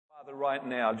Father, right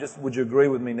now, just would you agree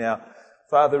with me now?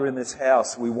 Father, in this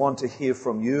house, we want to hear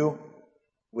from you.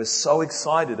 We're so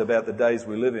excited about the days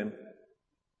we live in.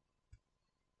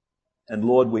 And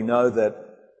Lord, we know that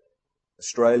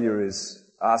Australia is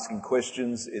asking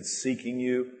questions, it's seeking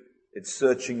you, it's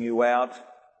searching you out.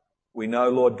 We know,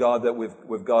 Lord God, that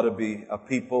we've got to be a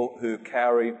people who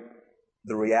carry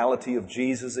the reality of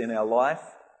Jesus in our life.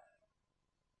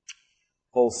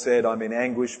 Paul said, I'm in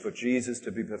anguish for Jesus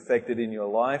to be perfected in your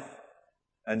life.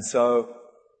 And so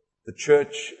the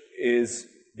church is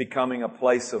becoming a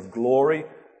place of glory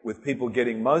with people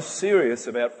getting most serious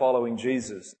about following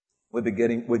Jesus. We're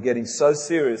getting so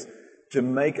serious to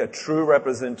make a true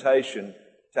representation,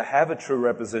 to have a true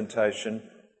representation,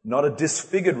 not a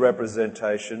disfigured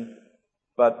representation,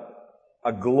 but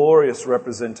a glorious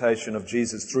representation of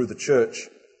Jesus through the church.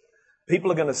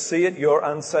 People are going to see it. Your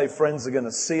unsaved friends are going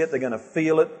to see it. They're going to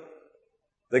feel it.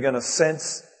 They're going to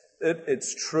sense it.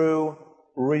 It's true,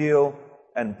 real,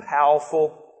 and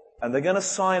powerful. And they're going to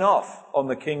sign off on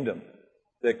the kingdom.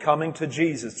 They're coming to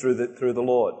Jesus through the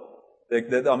Lord.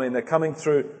 They're coming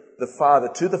through the Father,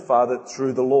 to the Father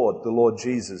through the Lord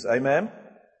Jesus. Amen?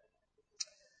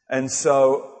 And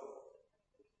so,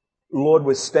 Lord,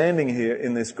 we're standing here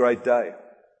in this great day.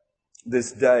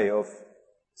 This day of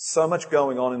so much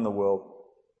going on in the world.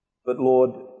 But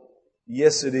Lord,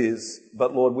 yes it is.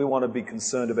 But Lord, we want to be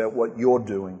concerned about what you're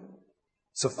doing.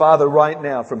 So Father, right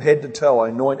now, from head to toe, I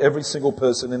anoint every single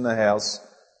person in the house.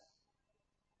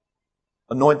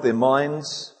 Anoint their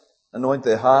minds, anoint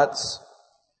their hearts,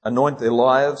 anoint their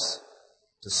lives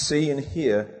to see and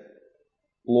hear,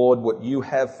 Lord, what you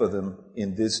have for them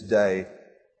in this day,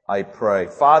 I pray.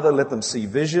 Father, let them see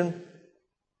vision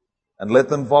and let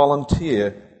them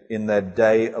volunteer in that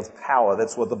day of power.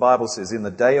 That's what the Bible says. In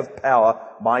the day of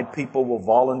power, my people will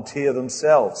volunteer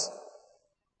themselves.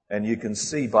 And you can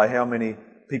see by how many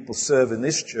people serve in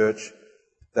this church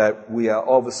that we are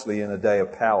obviously in a day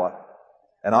of power.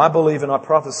 And I believe and I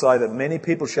prophesy that many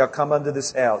people shall come unto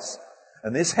this house,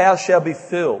 and this house shall be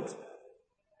filled,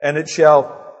 and it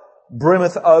shall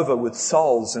brimmeth over with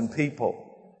souls and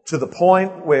people, to the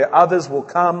point where others will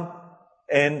come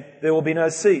and there will be no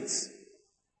seats.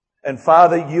 And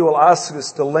Father, you will ask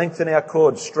us to lengthen our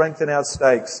cords, strengthen our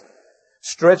stakes,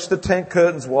 stretch the tent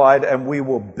curtains wide, and we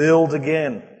will build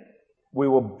again. We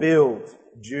will build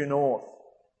due north,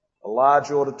 a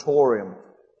large auditorium,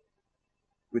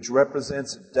 which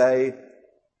represents a day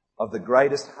of the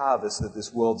greatest harvest that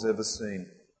this world's ever seen.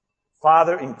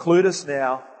 Father, include us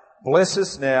now, bless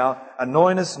us now,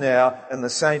 anoint us now, and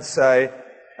the saints say,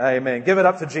 Amen. Give it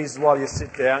up for Jesus while you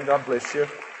sit down. God bless you.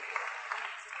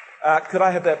 Could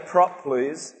I have that prop,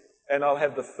 please? And I'll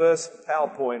have the first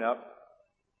PowerPoint up.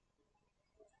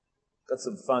 Got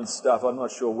some fun stuff. I'm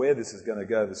not sure where this is going to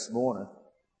go this morning.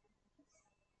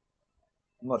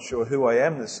 I'm not sure who I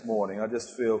am this morning. I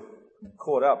just feel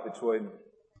caught up between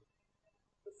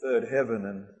the third heaven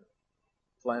and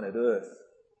planet Earth.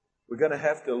 We're going to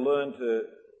have to learn to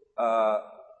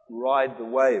ride the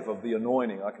wave of the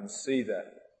anointing. I can see that.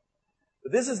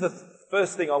 But this is the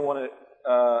first thing I want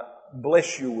to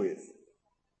bless you with.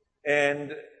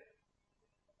 And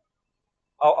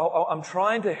I'm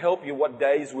trying to help you what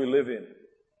days we live in.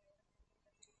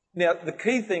 Now, the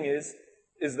key thing is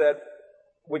that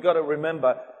we've got to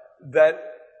remember that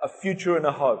a future and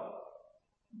a hope.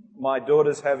 My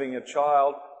daughter's having a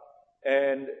child,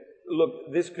 and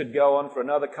look, this could go on for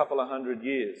another couple of 100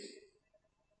 years.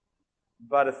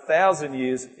 But 1,000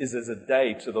 years is as a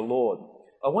day to the Lord.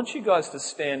 I want you guys to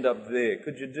stand up there.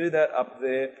 Could you do that up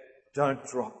there? Don't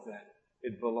drop that.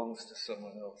 It belongs to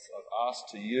someone else. I've asked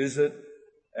to use it.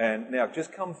 And now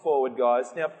just come forward,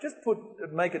 guys. Now just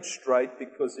make it straight,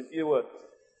 because if you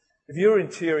were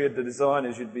interior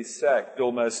designers, you'd be sacked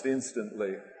almost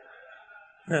instantly.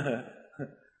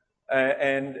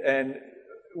 and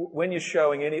when you're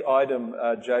showing any item,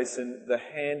 Jason, the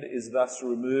hand is thus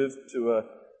removed to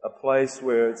a place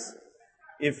where it's,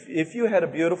 if you had a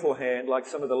beautiful hand, like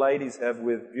some of the ladies have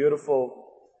with beautiful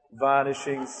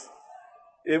varnishings,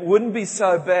 it wouldn't be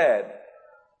so bad.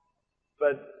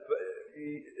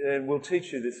 And we'll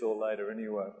teach you this all later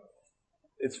anyway.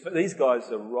 These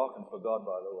guys are rocking for God,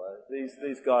 by the way.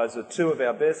 These guys are two of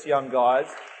our best young guys,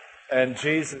 and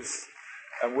Jesus,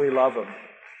 and we love them.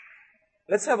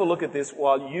 Let's have a look at this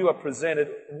while you are presented.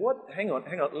 Hang on.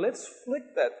 Let's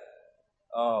flick that.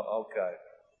 Oh, okay.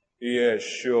 Yeah,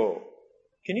 sure.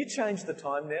 Can you change the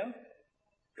time now?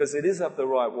 Because it is up the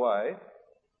right way.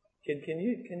 Can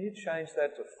you change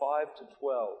that to 5 to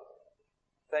 12?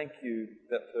 Thank you,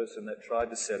 that person that tried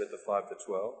to set it to 5 to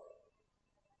 12.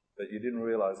 But you didn't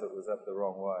realize it was up the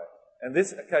wrong way. And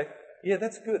this, okay, yeah,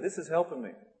 that's good. This is helping me.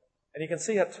 And you can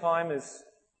see how time is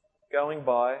going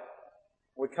by.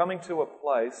 We're coming to a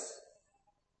place,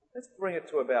 let's bring it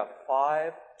to about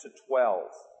 5 to 12.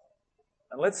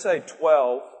 And let's say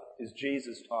 12 is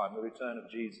Jesus' time, the return of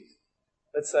Jesus.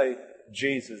 Let's say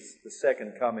Jesus, the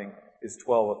second coming, is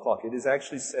 12 o'clock. It is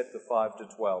actually set to 5 to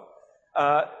 12.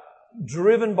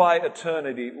 Driven by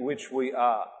eternity, which we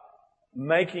are.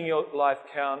 Making your life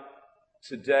count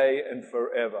today and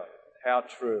forever. How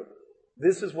true.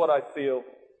 This is what I feel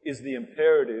is the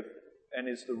imperative and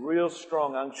is the real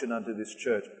strong unction unto this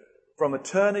church. From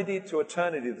eternity to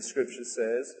eternity, the Scripture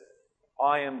says,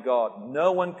 I am God.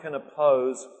 No one can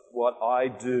oppose what I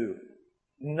do.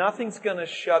 Nothing's going to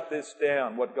shut this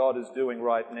down, what God is doing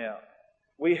right now.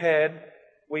 We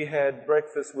had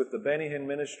breakfast with the Benny Hinn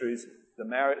Ministries, the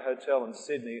Marriott Hotel in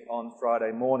Sydney on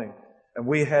Friday morning. And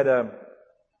we had a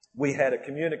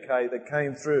communique that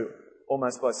came through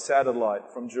almost by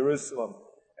satellite from Jerusalem.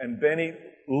 And Benny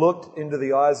looked into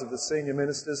the eyes of the senior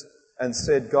ministers and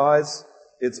said, guys,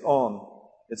 it's on.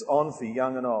 It's on for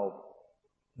young and old.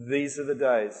 These are the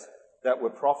days that were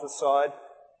prophesied.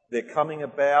 They're coming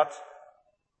about.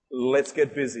 Let's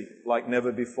get busy like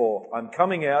never before. I'm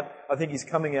coming out. I think he's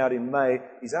coming out in May.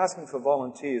 He's asking for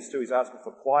volunteers too. He's asking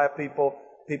for choir people,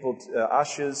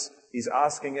 ushers. He's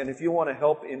asking, and if you want to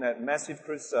help in that massive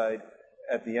crusade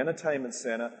at the entertainment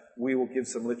centre, we will give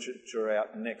some literature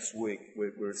out next week.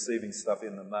 We're receiving stuff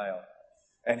in the mail.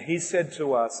 And he said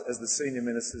to us as the senior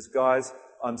ministers, guys,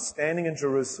 I'm standing in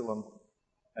Jerusalem,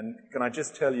 and can I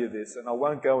just tell you this, and I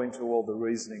won't go into all the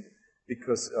reasoning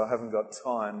because I haven't got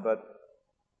time, but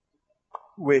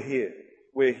we're here.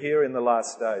 We're here in the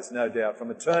last days, no doubt.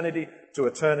 From eternity to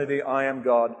eternity, I am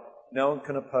God. No one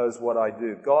can oppose what I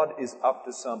do. God is up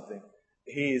to something.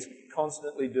 He is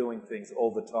constantly doing things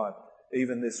all the time.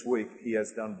 Even this week, he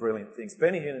has done brilliant things.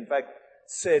 Benny Hinn, in fact,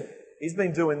 said he's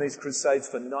been doing these crusades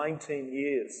for 19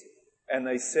 years. And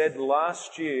they said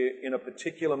last year in a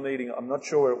particular meeting, I'm not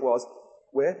sure where it was,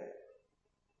 where?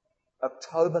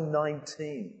 October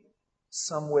 19,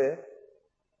 somewhere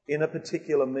in a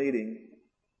particular meeting,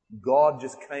 God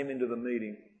just came into the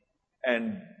meeting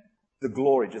and the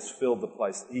glory just filled the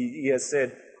place. He has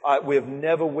said, we have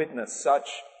never witnessed such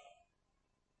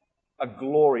a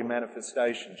glory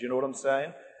manifestation. Do you know what I'm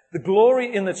saying? The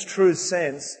glory in its true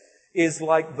sense is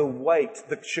like the weight,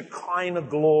 the Shekinah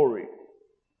glory.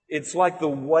 It's like the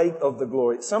weight of the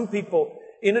glory. Some people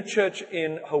in a church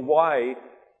in Hawaii,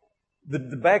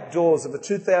 the back doors of a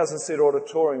 2,000-seat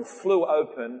auditorium flew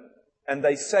open and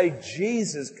they say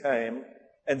Jesus came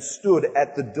and stood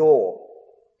at the door.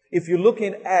 If you look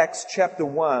in Acts chapter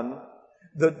 1,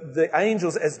 the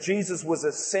angels, as Jesus was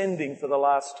ascending for the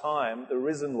last time, the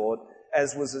risen Lord,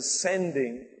 as was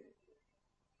ascending,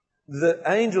 the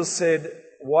angels said,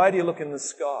 why do you look in the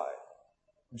sky?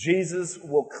 Jesus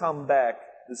will come back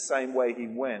the same way he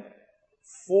went.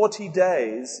 40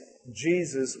 days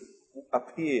Jesus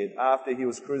appeared after he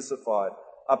was crucified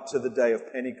up to the day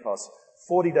of Pentecost.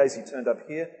 40 days he turned up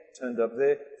here, turned up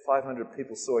there. 500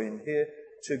 people saw him here.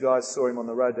 2 guys saw him on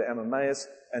the road to Emmaus,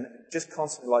 and just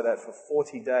constantly like that for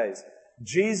 40 days.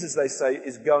 Jesus, they say,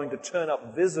 is going to turn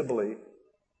up visibly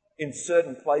in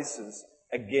certain places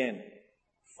again.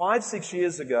 5-6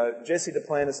 years ago, Jesse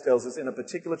Duplantis tells us in a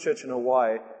particular church in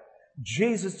Hawaii,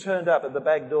 Jesus turned up at the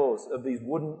back doors of these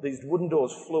wooden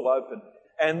doors flew open,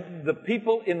 and the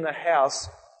people in the house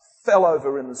fell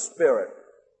over in the Spirit.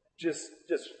 Just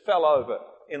fell over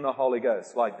in the Holy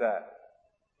Ghost like that.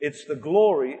 It's the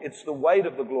glory, it's the weight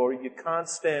of the glory. You can't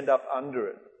stand up under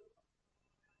it.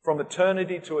 From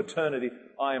eternity to eternity,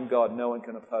 I am God. No one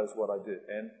can oppose what I do.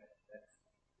 And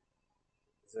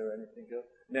is there anything else?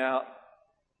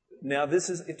 Now this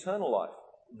is eternal life.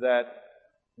 That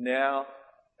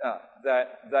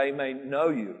they may know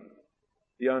you,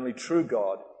 the only true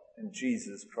God, and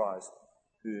Jesus Christ,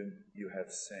 whom you have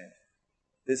sent.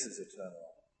 This is eternal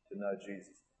life, to know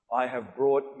Jesus. I have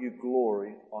brought you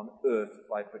glory on earth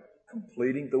by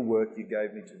completing the work you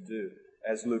gave me to do.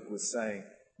 As Luke was saying,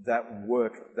 that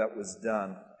work that was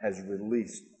done has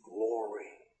released glory.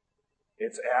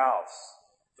 It's ours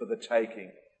for the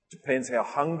taking. Depends how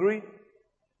hungry,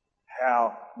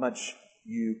 how much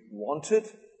you want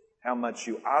it, how much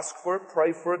you ask for it,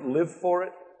 pray for it, live for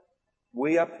it.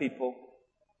 We are people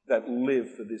that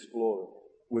live for this glory.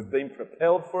 We've been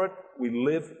propelled for it. We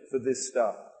live for this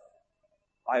stuff.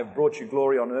 I have brought you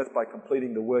glory on earth by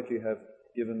completing the work you have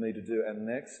given me to do. And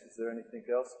next, is there anything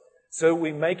else? So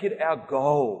we make it our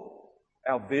goal,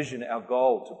 our vision, our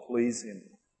goal to please Him,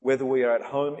 whether we are at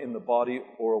home in the body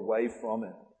or away from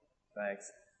it.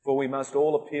 Thanks. For we must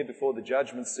all appear before the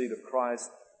judgment seat of Christ,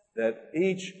 that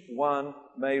each one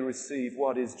may receive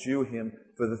what is due him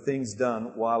for the things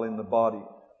done while in the body,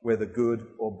 whether good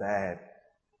or bad.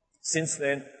 Since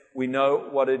then, we know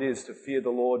what it is to fear the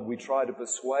Lord. We try to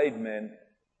persuade men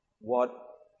what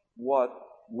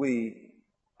we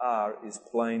are is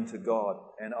plain to God.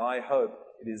 And I hope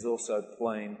it is also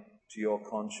plain to your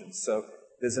conscience. So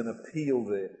there's an appeal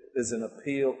there. There's an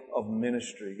appeal of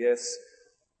ministry, yes?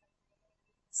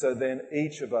 So then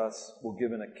each of us will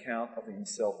give an account of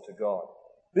himself to God.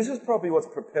 This is probably what's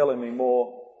propelling me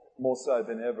more so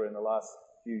than ever in the last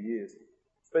few years,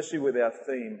 especially with our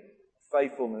theme,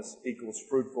 faithfulness equals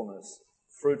fruitfulness.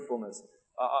 Fruitfulness.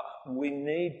 We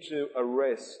need to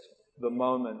arrest the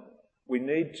moment. We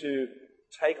need to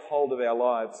take hold of our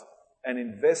lives and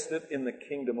invest it in the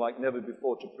kingdom like never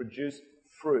before to produce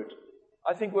fruit.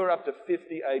 I think we're up to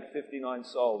 58, 59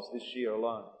 souls this year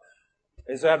alone.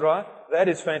 Is that right? That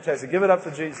is fantastic. Give it up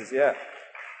for Jesus, yeah.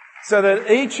 So that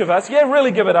each of us,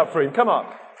 really give it up for him. Come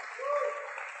on.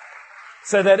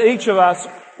 So that each of us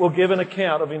will give an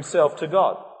account of himself to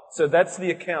God. So that's the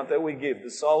account that we give,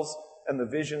 the souls and the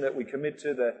vision that we commit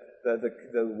to,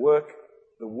 the work,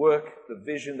 the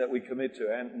vision that we commit to,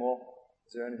 and more.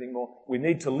 Is there anything more? We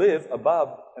need to live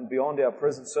above and beyond our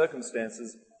present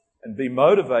circumstances and be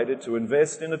motivated to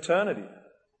invest in eternity.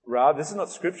 This is not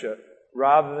scripture.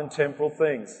 Rather than temporal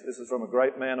things. This is from a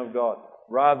great man of God.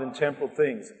 Rather than temporal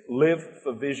things, live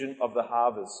for vision of the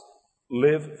harvest.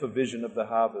 Live for vision of the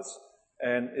harvest.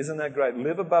 And isn't that great?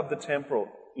 Live above the temporal.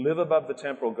 Live above the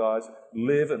temporal, guys.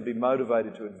 Live and be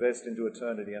motivated to invest into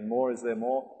eternity. And more, is there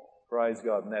more? Praise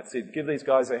God. And that's it. Give these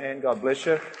guys a hand. God bless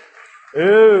you.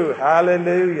 Ooh,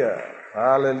 hallelujah.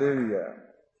 Hallelujah.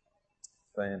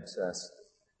 Fantastic.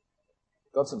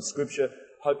 Got some scripture.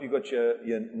 Hope you got your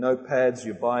notepads,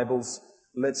 your Bibles.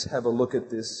 Let's have a look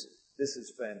at this. This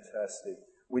is fantastic.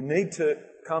 We need to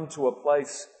come to a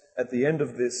place at the end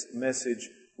of this message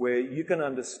where you can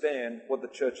understand what the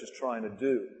church is trying to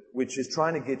do, which is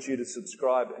trying to get you to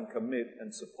subscribe and commit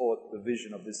and support the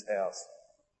vision of this house.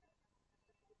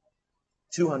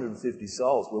 250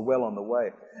 souls. We're well on the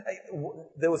way.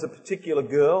 There was a particular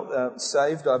girl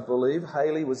saved, I believe.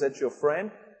 Haley, was that your friend?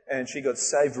 And she got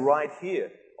saved right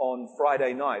here on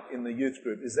Friday night in the youth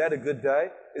group. Is that a good day?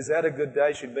 Is that a good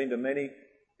day? She'd been to many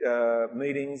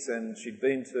meetings and she'd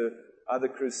been to other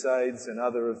crusades and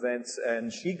other events,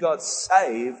 and she got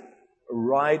saved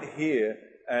right here,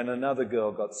 and another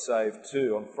girl got saved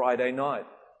too on Friday night.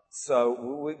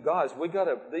 So,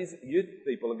 these youth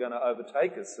people are going to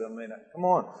overtake us. I mean, come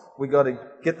on. We got to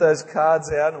get those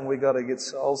cards out and we got to get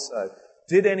souls saved.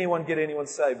 Did anyone get anyone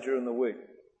saved during the week?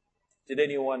 Did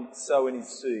anyone sow any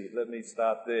seed? Let me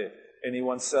start there.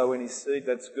 Anyone sow any seed?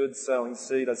 That's good. Sowing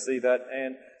seed. I see that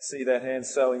hand. See that hand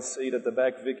sowing seed at the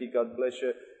back. Vicky, God bless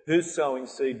you. Who's sowing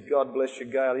seed? God bless you,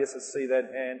 Gail. Yes, I see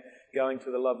that hand going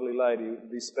to the lovely lady who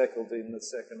would be speckled in the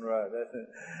second row.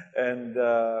 And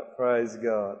praise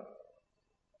God.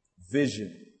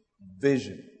 Vision.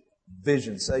 Vision.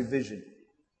 Vision. Say vision.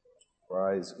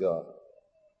 Praise God.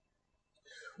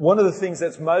 One of the things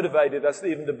that's motivated us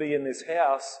even to be in this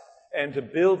house and to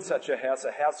build such a house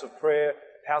of prayer,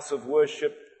 house of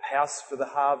worship, house for the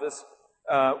harvest,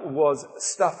 was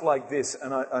stuff like this.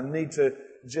 And I need to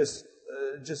just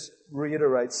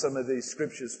reiterate some of these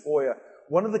scriptures for you.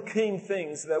 One of the key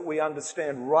things that we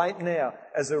understand right now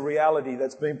as a reality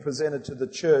that's been presented to the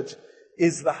church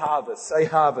is the harvest. Say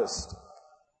harvest.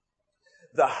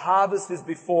 The harvest is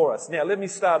before us. Now, let me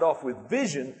start off with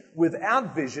vision.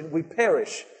 Without vision, we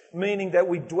perish, meaning that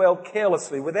we dwell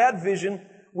carelessly. Without vision,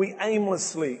 we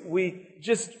aimlessly, we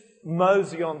just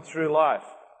mosey on through life.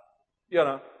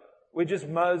 We just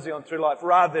mosey on through life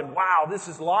rather than, wow, this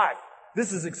is life.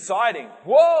 This is exciting.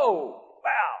 Whoa,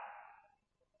 wow.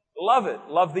 Love it.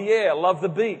 Love the air. Love the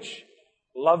beach.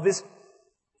 Love this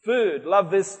food. Love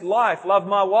this life. Love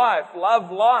my wife. Love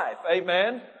life.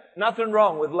 Amen. Nothing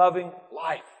wrong with loving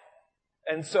life.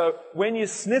 And so when you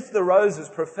sniff the roses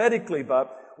prophetically,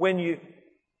 when you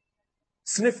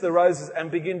sniff the roses and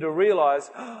begin to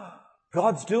realize,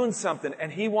 God's doing something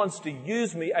and He wants to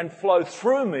use me and flow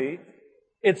through me,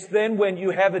 it's then when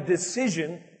you have a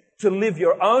decision to live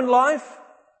your own life,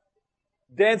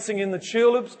 dancing in the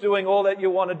tulips, doing all that you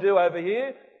want to do over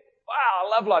here. Wow, I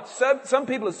love life. Some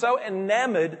people are so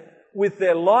enamored with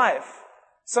their life.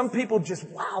 Some people just,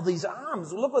 wow, these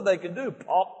arms, look what they can do.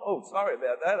 Pop. Oh, sorry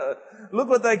about that. Look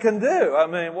what they can do. I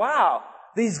mean, wow,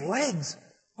 these legs.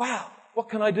 Wow, what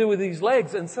can I do with these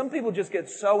legs? And some people just get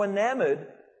so enamored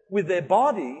with their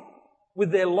body,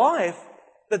 with their life,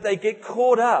 that they get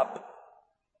caught up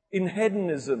in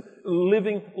hedonism,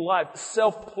 living life,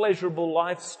 self-pleasurable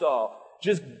lifestyle,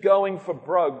 just going for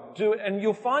broke. And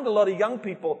you'll find a lot of young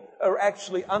people are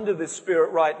actually under this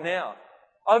spirit right now.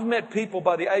 I've met people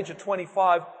by the age of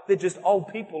 25, they're just old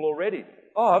people already.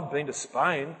 Oh, I've been to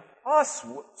Spain. I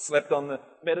slept on the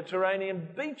Mediterranean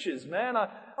beaches, man.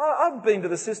 I've been to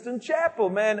the Sistine Chapel,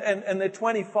 man. And they're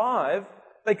 25.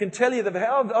 They can tell you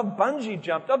I've bungee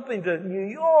jumped. I've been to New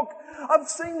York. I've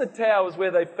seen the towers where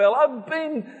they fell.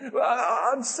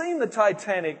 I've seen the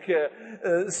Titanic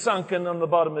sunken on the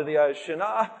bottom of the ocean.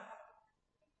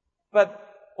 But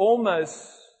almost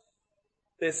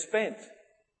they're spent.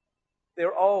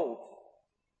 They're old.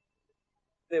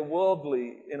 They're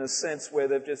worldly in a sense where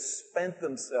they've just spent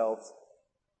themselves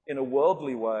in a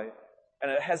worldly way, and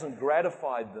it hasn't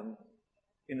gratified them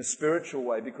in a spiritual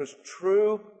way, because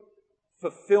true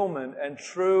fulfillment and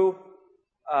true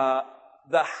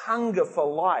the hunger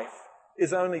for life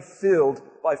is only filled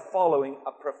by following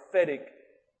a prophetic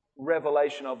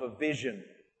revelation of a vision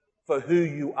for who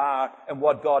you are and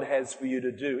what God has for you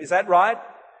to do. Is that right?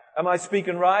 Am I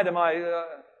speaking right?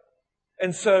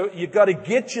 And so you've got to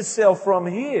get yourself from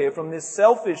here, from this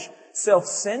selfish,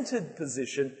 self-centered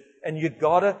position, and you've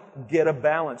got to get a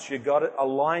balance. You've got to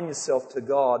align yourself to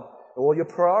God. All your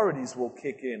priorities will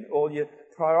kick in. All your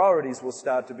priorities will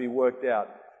start to be worked out.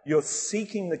 You're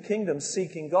seeking the kingdom,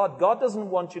 seeking God. God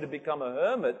doesn't want you to become a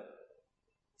hermit,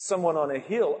 someone on a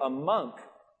hill, a monk,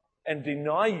 and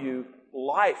deny you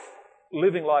life,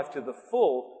 living life to the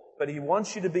full, but He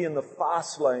wants you to be in the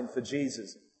fast lane for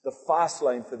Jesus, the fast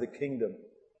lane for the kingdom.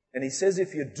 And He says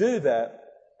if you do that,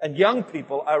 and young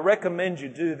people, I recommend you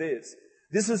do this.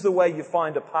 This is the way you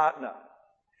find a partner.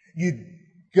 You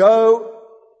go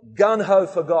gung-ho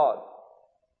for God.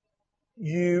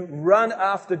 You run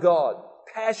after God,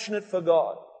 passionate for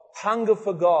God, hunger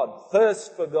for God,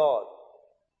 thirst for God.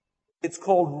 It's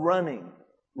called running.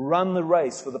 Run the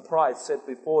race for the prize set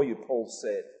before you, Paul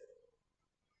said.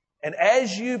 And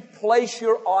as you place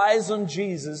your eyes on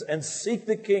Jesus and seek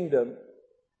the kingdom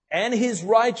and His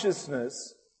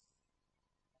righteousness,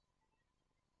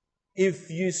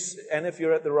 if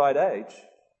you're at the right age,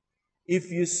 if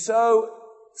you so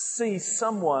see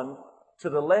someone to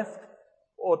the left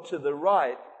or to the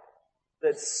right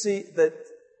that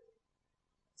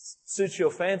suits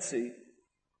your fancy,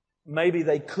 maybe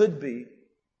they could be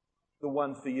the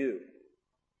one for you.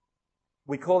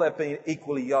 We call that being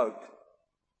equally yoked.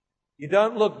 You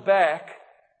don't look back.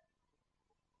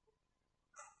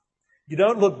 You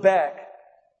don't look back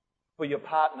for your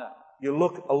partner. You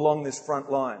look along this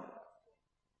front line.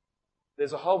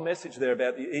 There's a whole message there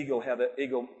about the eagle, how the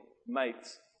eagle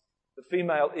mates. The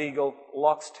female eagle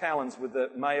locks talons with the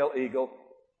male eagle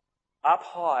up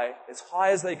high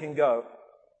as they can go,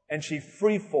 and she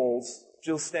free falls.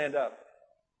 She'll stand up.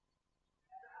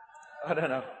 I don't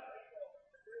know.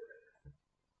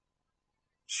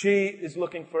 She is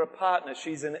looking for a partner.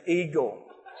 She's an eagle.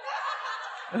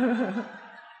 I'm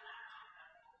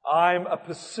a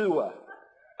pursuer,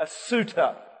 a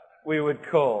suitor, we would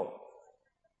call.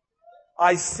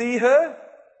 I see her.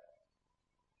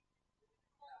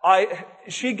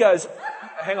 She goes,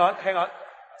 hang on.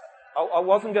 I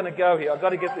wasn't going to go here. I've got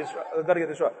to get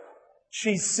this right.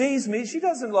 She sees me. She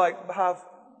doesn't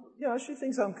she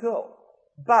thinks I'm cool.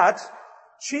 But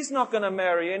she's not going to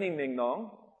marry any Ming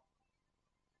Nong.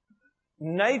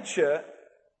 Nature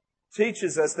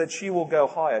teaches us that she will go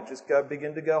higher. Just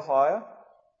begin to go higher.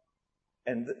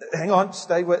 And hang on,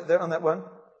 stay there on that one.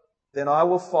 Then I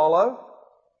will follow.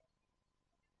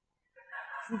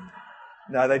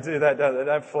 No, they do that, don't they? They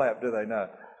don't flap, do they? No.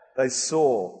 They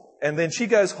soar. And then she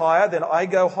goes higher, then I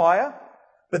go higher.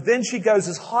 But then she goes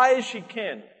as high as she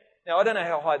can. Now, I don't know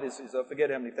how high this is. I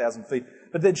forget how many thousand feet.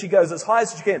 But then she goes as high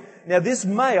as she can. Now, this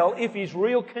male, if he's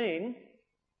real keen,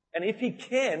 and if he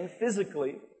can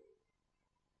physically,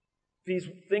 if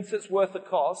he thinks it's worth the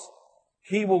cost,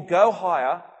 he will go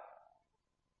higher.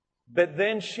 But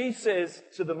then she says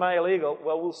to the male eagle,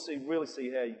 well, we'll really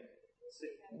see how you...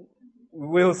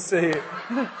 We'll see.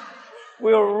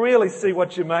 We'll really see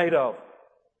what you're made of.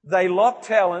 They lock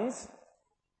talons.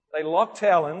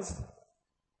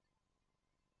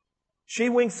 She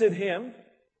winks at him.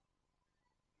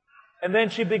 And then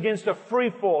she begins to free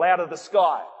fall out of the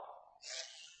sky.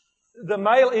 The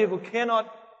male eagle cannot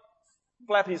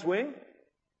flap his wing.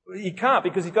 He can't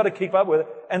because he's got to keep up with it.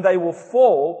 And they will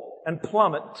fall and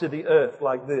plummet to the earth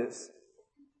like this.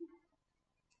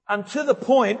 And to the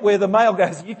point where the male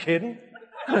goes, you kidding?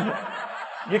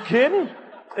 You kidding?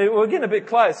 We're getting a bit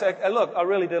close. Look, I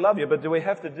really do love you, but do we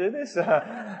have to do this?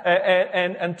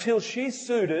 And until she's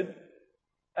suited,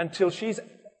 until she's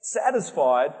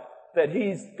satisfied that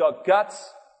he's got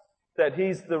guts, that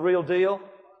he's the real deal,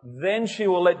 then she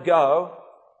will let go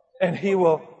And He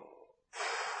will...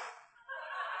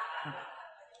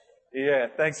 Yeah,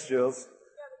 thanks, Jules.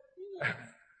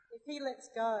 If He lets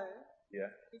go, Yeah.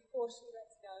 before she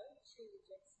lets go, she rejects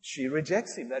Him. She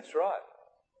rejects Him, that's right.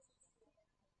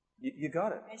 You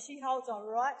got it. And she holds on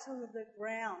right to the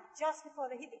ground. Just before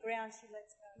they hit the ground, she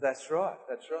lets go. That's right,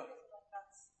 that's right.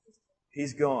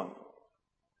 He's gone.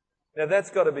 Now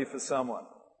that's got to be for someone.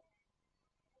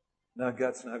 No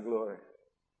guts, no glory.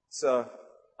 So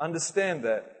understand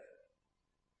that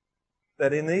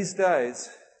in these days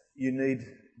you need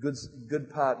good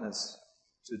partners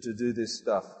to do this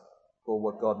stuff for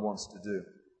what God wants to do.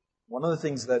 One of the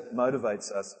things that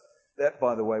motivates us, that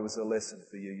by the way was a lesson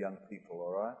for you young people,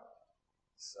 all right?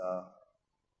 So,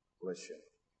 bless you.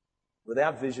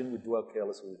 Without vision we dwell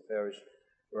carelessly, we perish,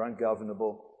 we're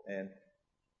ungovernable, and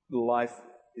life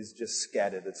is just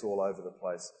scattered. It's all over the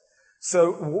place.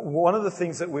 So one of the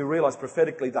things that we realize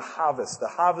prophetically, the harvest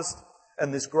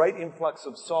and this great influx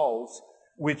of souls,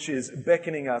 which is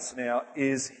beckoning us now,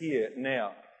 is here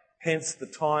now. Hence the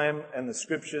time and the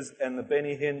scriptures and the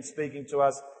Benny Hinn speaking to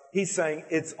us. He's saying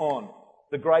it's on.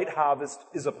 The great harvest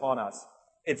is upon us.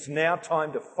 It's now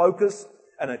time to focus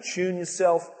and attune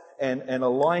yourself and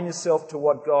align yourself to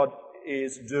what God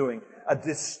is doing. A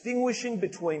distinguishing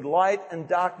between light and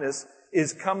darkness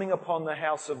is coming upon the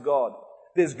house of God.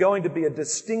 There's going to be a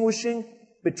distinguishing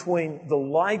between the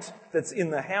light that's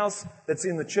in the house, that's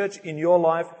in the church, in your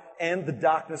life, and the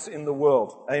darkness in the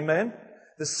world. Amen?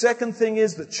 The second thing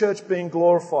is the church being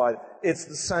glorified. It's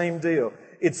the same deal.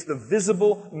 It's the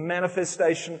visible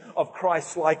manifestation of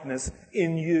Christ's likeness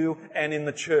in you and in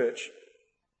the church.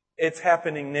 It's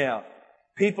happening now.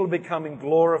 People are becoming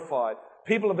glorified.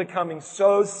 People are becoming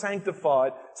so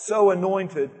sanctified, so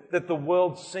anointed that the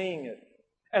world's seeing it.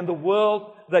 And the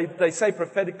world, they say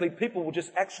prophetically, people will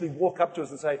just actually walk up to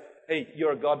us and say, hey,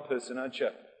 you're a God person, aren't you?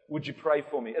 Would you pray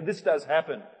for me? And this does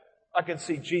happen. I can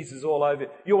see Jesus all over.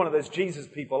 You're one of those Jesus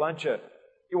people, aren't you?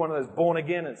 You're one of those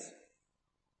born-againers.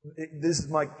 This is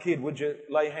my kid. Would you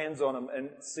lay hands on them and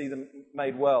see them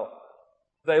made well?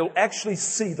 They'll actually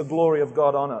see the glory of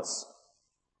God on us.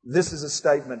 This is a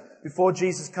statement. Before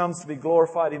Jesus comes to be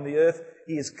glorified in the earth,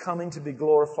 He is coming to be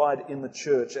glorified in the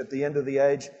church. At the end of the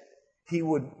age, we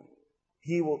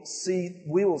will see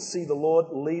the Lord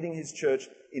leading His church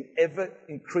in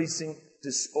ever-increasing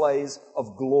displays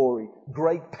of glory.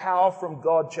 Great power from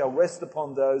God shall rest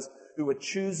upon those who are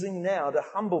choosing now to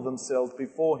humble themselves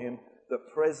before Him. The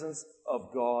presence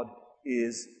of God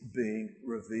is being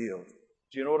revealed.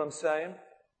 Do you know what I'm saying?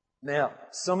 Now,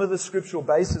 some of the scriptural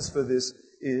basis for this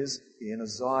is in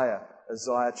Isaiah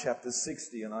chapter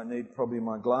 60, and I need probably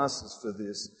my glasses for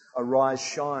this. Arise,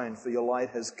 shine, for your light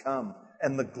has come.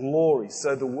 And the glory.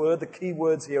 So the key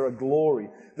words here are glory.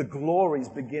 The glory is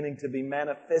beginning to be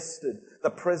manifested. The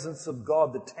presence of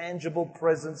God, the tangible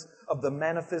presence of the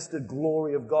manifested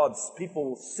glory of God. People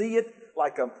will see it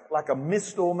like a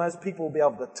mist almost. People will be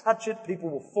able to touch it.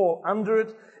 People will fall under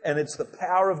it. And it's the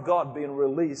power of God being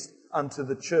released unto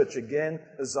the church. Again,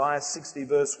 Isaiah 60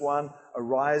 verse 1,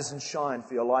 arise and shine,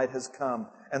 for your light has come,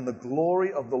 and the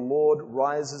glory of the Lord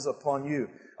rises upon you.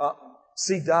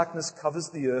 See, darkness covers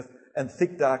the earth, and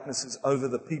thick darkness is over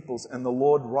the peoples, and the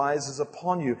Lord rises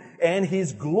upon you, and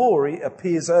His glory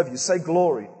appears over you. Say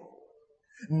glory.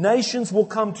 Nations will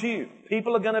come to you.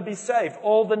 People are going to be saved.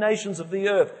 All the nations of the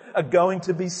earth are going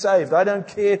to be saved. I don't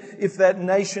care if that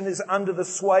nation is under the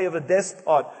sway of a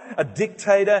despot, a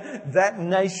dictator. That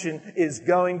nation is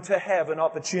going to have an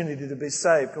opportunity to be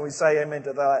saved. Can we say amen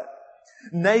to that?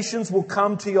 Nations will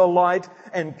come to your light,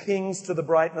 and kings to the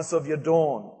brightness of your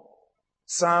dawn.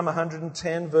 Psalm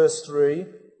 110 verse 3,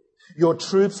 your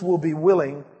troops will be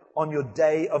willing on your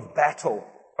day of battle,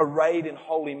 arrayed in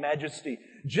holy majesty.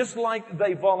 Just like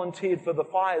they volunteered for the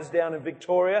fires down in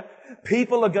Victoria,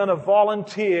 people are going to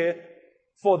volunteer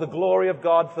for the glory of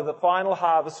God, for the final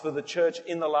harvest for the church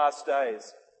in the last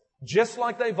days. Just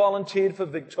like they volunteered for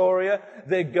Victoria,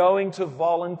 they're going to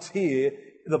volunteer.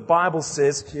 The Bible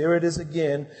says, here it is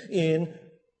again in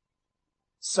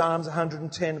Psalms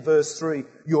 110 verse 3,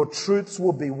 your troops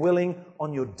will be willing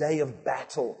on your day of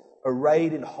battle,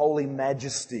 arrayed in holy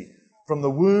majesty. From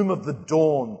the womb of the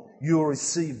dawn, you will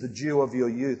receive the dew of your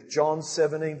youth. John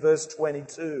 17 verse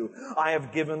 22, I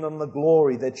have given them the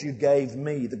glory that you gave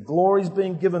me. The glory is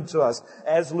being given to us,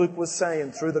 as Luke was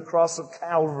saying, through the cross of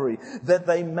Calvary, that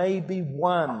they may be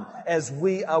one as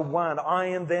we are one. I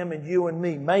and them and you and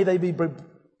me. May they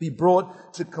be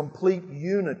brought to complete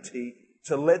unity,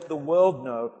 to let the world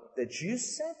know that you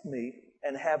sent me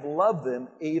and have loved them.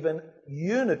 Even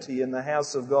unity in the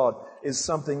house of God is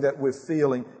something that we're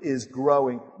feeling is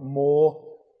growing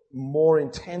more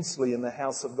intensely in the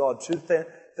house of God.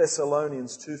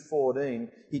 Thessalonians 2:14,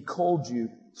 He called you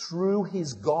through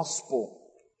His gospel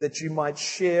that you might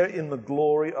share in the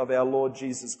glory of our Lord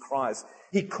Jesus Christ.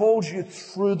 He called you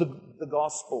through the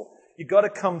gospel. You've got to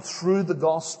come through the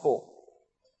gospel.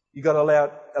 You've got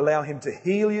to allow Him to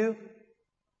heal you.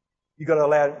 You've got to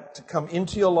allow Him to come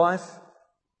into your life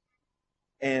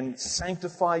and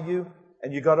sanctify you.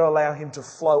 And you've got to allow Him to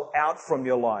flow out from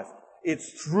your life.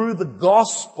 It's through the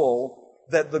gospel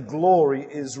that the glory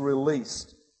is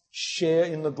released. Share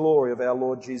in the glory of our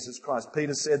Lord Jesus Christ.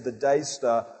 Peter said the day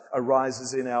star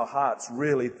arises in our hearts.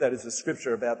 Really, that is a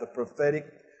scripture about the prophetic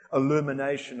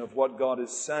illumination of what God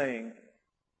is saying.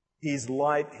 His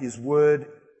light, His word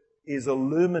is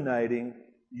illuminating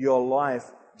your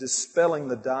life, dispelling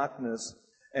the darkness,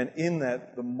 and in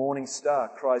that, the morning star,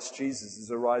 Christ Jesus, is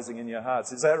arising in your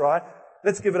hearts. Is that right?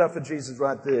 Let's give it up for Jesus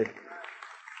right there.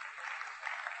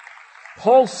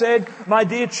 Paul said, my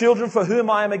dear children, for whom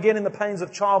I am again in the pains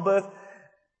of childbirth,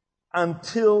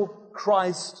 until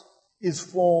Christ is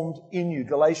formed in you.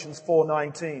 Galatians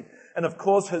 4:19. And of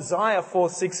course, Hosea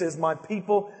 4:6 says, my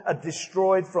people are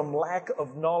destroyed from lack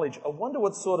of knowledge. I wonder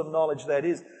what sort of knowledge that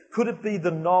is. Could it be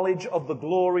the knowledge of the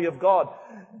glory of God?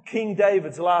 King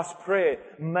David's last prayer,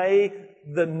 may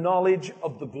the knowledge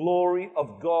of the glory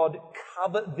of God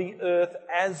cover the earth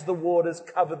as the waters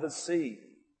cover the sea.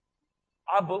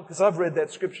 Because I've read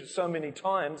that scripture so many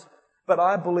times, but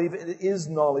I believe it is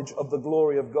knowledge of the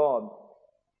glory of God.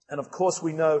 And of course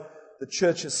we know the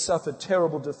church has suffered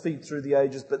terrible defeat through the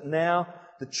ages, but now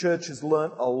the church has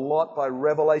learnt a lot by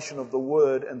revelation of the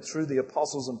Word, and through the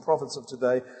apostles and prophets of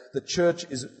today, the church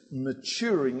is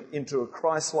maturing into a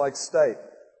Christ-like state.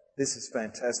 This is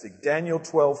fantastic. Daniel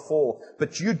 12:4.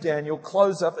 But you, Daniel,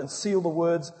 close up and seal the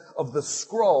words of the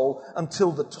scroll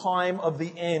until the time of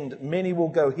the end. Many will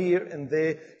go here and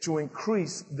there to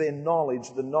increase their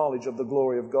knowledge, the knowledge of the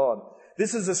glory of God.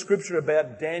 This is a scripture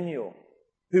about Daniel,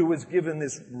 who was given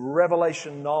this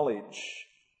revelation knowledge.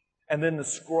 And then the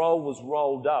scroll was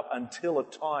rolled up until a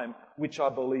time which I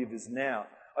believe is now.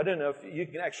 I don't know if you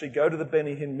can actually go to the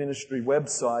Benny Hinn Ministry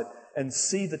website and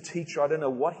see the teacher. I don't know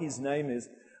what his name is,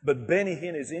 but Benny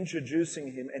Hinn is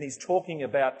introducing him, and he's talking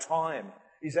about time.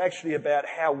 He's actually about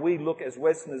how we look as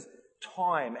Westerners,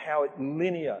 time, how it's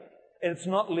linear. And it's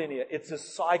not linear, it's a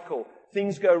cycle.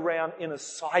 Things go round in a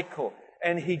cycle.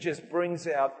 And he just brings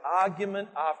out argument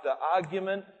after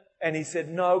argument. And he said,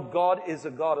 no, God is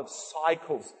a God of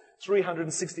cycles.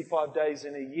 365 days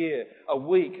in a year, a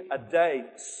week, a day,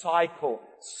 cycle.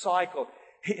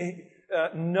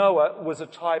 Noah was a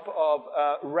type of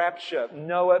rapture.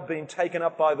 Noah being taken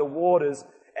up by the waters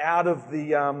out of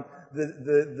the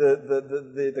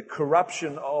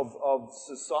corruption of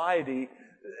society,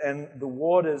 and the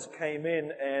waters came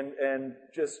in and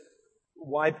just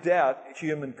wiped out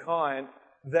humankind.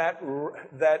 That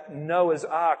Noah's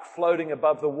ark floating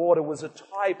above the water was a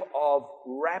type of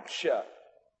rapture.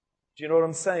 Do you know what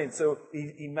I'm saying? So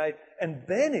he made, and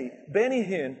Benny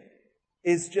Hinn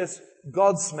is just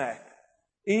godsmacked.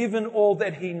 Even all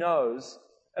that he knows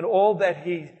and all that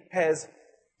he has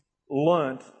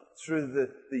learnt through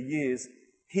the years,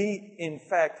 he in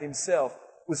fact himself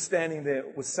was standing there,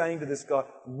 was saying to this guy,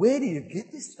 where do you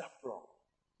get this stuff from?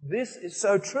 This is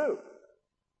so true.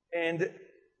 And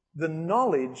the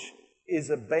knowledge is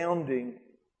abounding.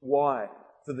 Why?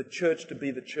 For the church to be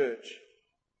the church.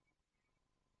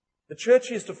 The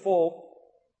church used to fall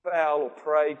foul or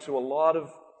prey to a lot of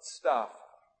stuff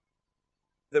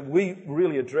that we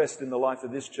really addressed in the life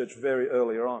of this church very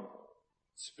early on.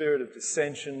 Spirit of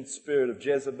dissension, spirit of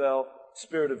Jezebel,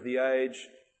 spirit of the age,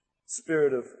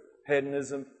 spirit of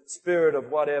hedonism, spirit of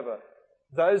whatever.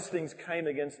 Those things came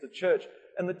against the church.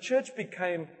 And the church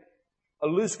became a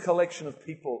loose collection of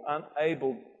people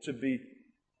unable to be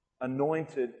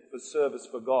anointed for service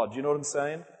for God. Do you know what I'm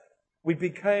saying? We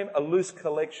became a loose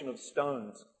collection of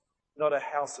stones, not a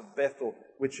house of Bethel,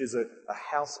 which is a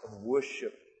house of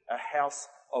worship, a house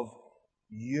of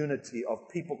unity, of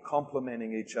people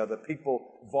complementing each other,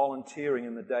 people volunteering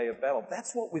in the day of battle.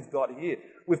 That's what we've got here.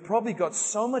 We've probably got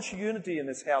so much unity in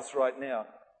this house right now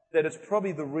that it's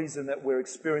probably the reason that we're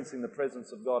experiencing the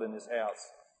presence of God in this house.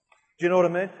 Do you know what I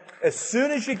mean? As soon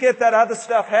as you get that other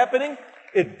stuff happening,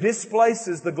 it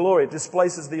displaces the glory, it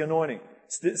displaces the anointing.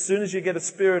 As soon as you get a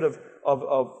spirit of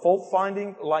fault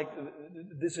finding, like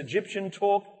this Egyptian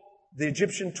talk, the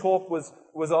Egyptian talk was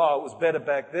it was better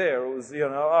back there. It was,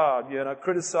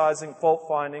 criticizing, fault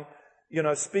finding,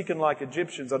 speaking like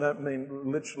Egyptians. I don't mean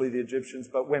literally the Egyptians,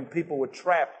 but when people were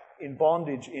trapped in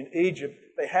bondage in Egypt,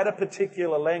 they had a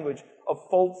particular language of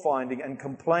fault finding and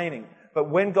complaining. But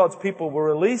when God's people were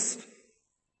released,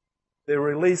 they're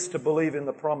released to believe in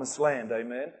the promised land,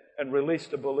 amen? and released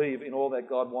to believe in all that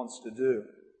God wants to do.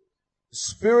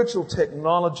 Spiritual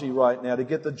technology right now to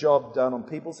get the job done on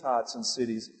people's hearts and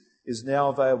cities is now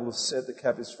available to set the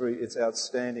captives free. It's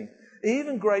outstanding.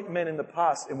 Even great men in the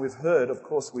past, and we've heard, of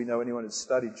course we know anyone who's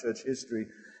studied church history,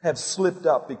 have slipped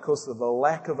up because of the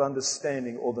lack of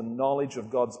understanding or the knowledge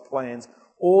of God's plans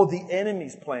or the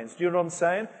enemy's plans. Do you know what I'm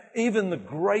saying? Even the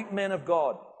great men of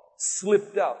God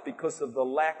slipped up because of the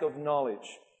lack of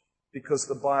knowledge. Because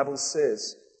the Bible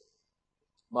says,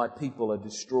 my people are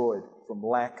destroyed from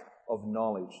lack of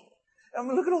knowledge. I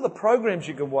mean, look at all the programs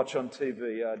you can watch on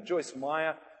TV. Joyce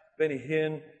Meyer, Benny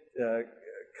Hinn,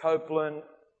 Copeland,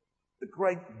 the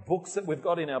great books that we've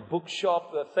got in our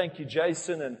bookshop. Thank you,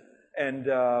 Jason. And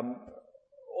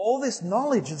all this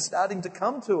knowledge is starting to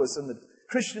come to us. And the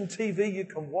Christian TV you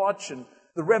can watch, and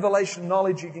the revelation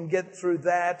knowledge you can get through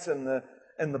that,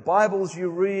 and the Bibles you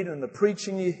read, and the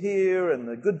preaching you hear, and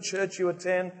the good church you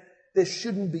attend. There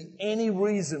shouldn't be any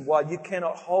reason why you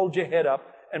cannot hold your head up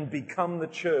and become the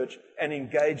church and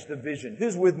engage the vision.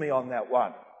 Who's with me on that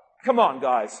one? Come on,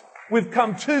 guys. We've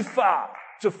come too far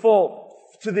to fall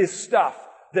to this stuff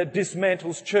that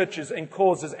dismantles churches and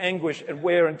causes anguish and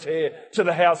wear and tear to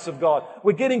the house of God.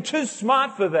 We're getting too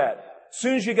smart for that. As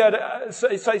soon as you go to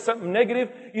say something negative,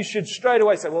 you should straight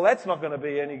away say, well, that's not going to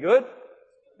be any good.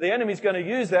 The enemy's going to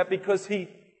use that because he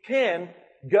can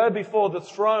go before the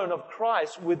throne of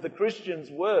Christ with the Christian's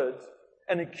words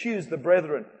and accuse the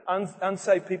brethren.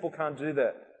 Unsaved people can't do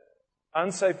that.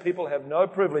 Unsaved people have no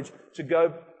privilege to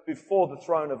go before the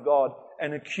throne of God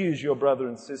and accuse your brother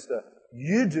and sister.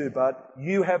 You do, but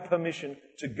you have permission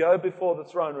to go before the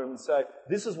throne room and say,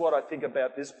 this is what I think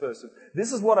about this person.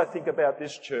 This is what I think about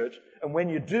this church. And when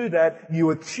you do that, you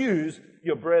accuse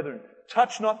your brethren.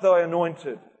 Touch not thy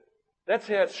anointed. That's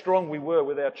how strong we were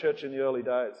with our church in the early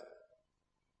days.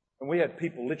 And we had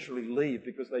people literally leave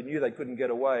because they knew they couldn't get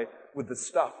away with the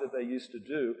stuff that they used to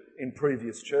do in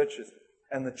previous churches.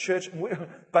 And the church,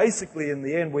 basically in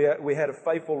the end, we had a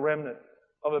faithful remnant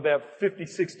of about 50,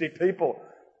 60 people.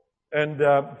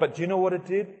 But do you know what it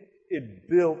did? It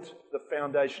built the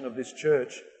foundation of this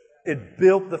church. It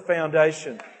built the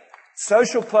foundation.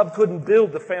 Social Club couldn't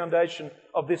build the foundation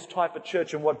of this type of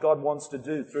church and what God wants to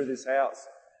do through this house.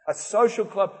 A social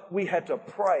club, we had to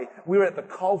pray. We were at the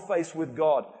coalface with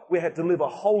God. We had to live a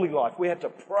holy life. We had to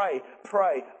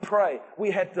pray.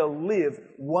 We had to live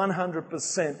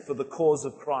 100% for the cause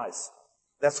of Christ.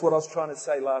 That's what I was trying to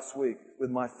say last week with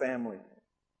my family.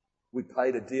 We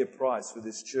paid a dear price for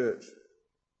this church.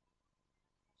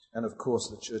 And of course,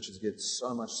 the churches get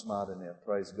so much smarter now.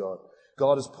 Praise God.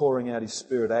 God is pouring out His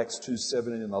Spirit. Acts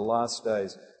 2:17, in the last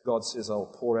days, God says, I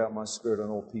will pour out my Spirit on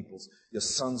all peoples. Your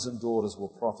sons and daughters will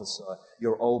prophesy.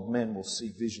 Your old men will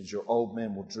see visions. Your old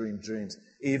men will dream dreams.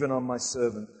 Even on my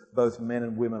servant, both men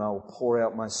and women, I will pour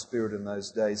out my Spirit in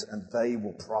those days, and they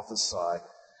will prophesy.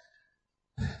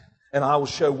 And I will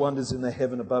show wonders in the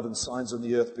heaven above and signs on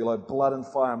the earth below, blood and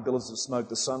fire and billows of smoke.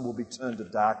 The sun will be turned to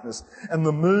darkness and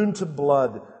the moon to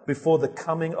blood before the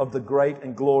coming of the great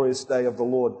and glorious day of the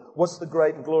Lord. What's the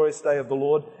great and glorious day of the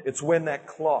Lord? It's when that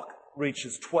clock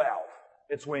reaches 12.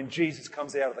 It's when Jesus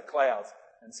comes out of the clouds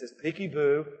and says,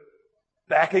 peeky-boo,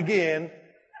 back again.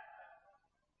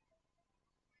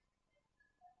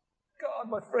 God,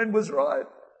 my friend was right.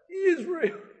 He is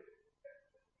real.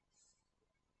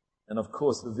 And of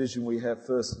course, the vision we have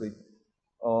firstly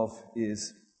of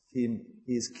is Him,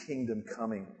 His kingdom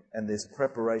coming, and there's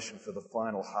preparation for the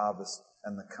final harvest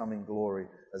and the coming glory.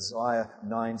 Isaiah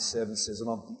 9:7 says, and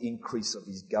of the increase of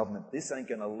His government. This ain't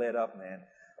going to let up, man.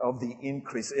 Of the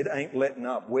increase. It ain't letting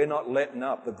up. We're not letting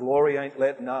up. The glory ain't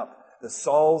letting up. The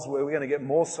souls, we're going to get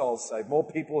more souls saved, more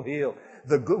people healed.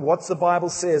 What's the Bible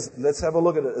says? Let's have a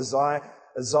look at it.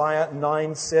 Isaiah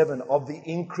 9:7, of the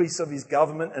increase of His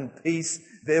government and peace,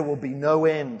 there will be no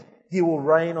end. He will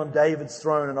reign on David's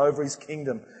throne and over His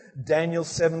kingdom. Daniel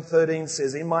 7:13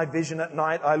 says, in my vision at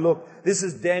night I looked. This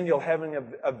is Daniel having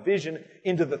a vision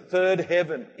into the third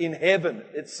heaven, in heaven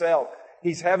itself.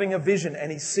 He's having a vision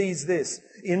and he sees this.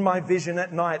 In my vision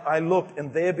at night I looked,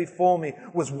 and there before me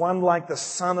was one like the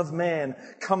Son of Man,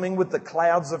 coming with the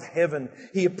clouds of heaven.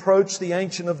 He approached the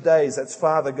Ancient of Days, that's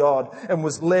Father God, and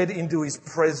was led into His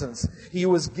presence. He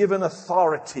was given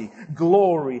authority,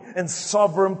 glory, and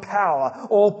sovereign power.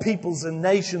 All peoples and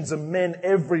nations and men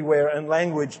everywhere and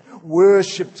language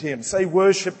worshipped Him. Say,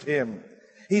 worshipped Him.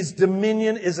 His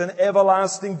dominion is an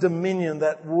everlasting dominion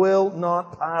that will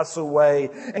not pass away,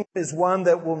 and is one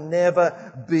that will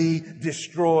never be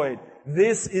destroyed.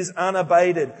 This is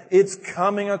unabated. It's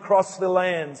coming across the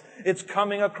lands. It's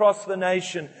coming across the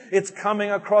nation. It's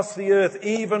coming across the earth.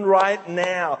 Even right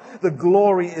now, the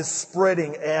glory is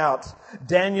spreading out.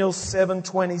 Daniel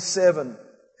 7:27.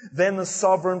 Then the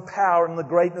sovereign power and the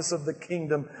greatness of the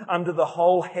kingdom under the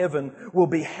whole heaven will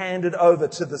be handed over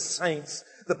to the saints,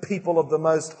 the people of the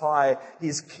Most High.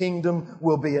 His kingdom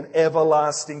will be an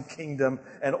everlasting kingdom,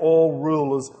 and all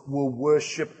rulers will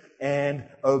worship and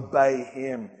obey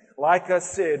Him. Like I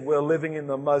said, we're living in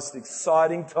the most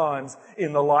exciting times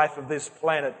in the life of this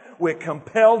planet. We're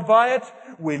compelled by it.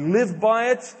 We live by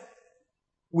it.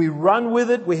 We run with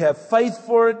it. We have faith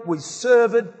for it. We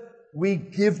serve it. We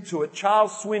give to it.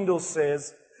 Charles Swindoll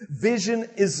says, vision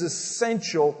is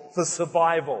essential for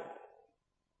survival.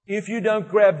 If you don't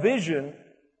grab vision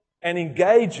and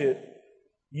engage it,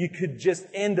 you could just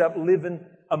end up living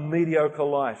a mediocre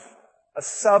life, a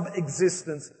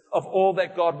sub-existence of all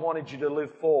that God wanted you to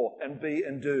live for and be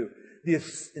and do. The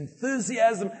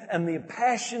enthusiasm and the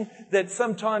passion that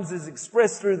sometimes is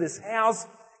expressed through this house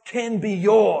can be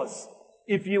yours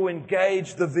if you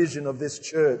engage the vision of this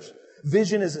church.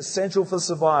 Vision is essential for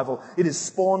survival. It is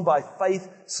spawned by faith,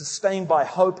 sustained by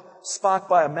hope, sparked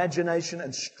by imagination,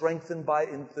 and strengthened by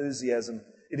enthusiasm.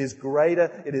 It is greater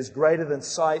than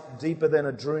sight, deeper than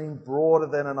a dream, broader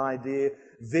than an idea.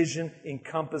 Vision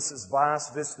encompasses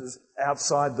vast vistas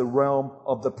outside the realm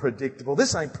of the predictable.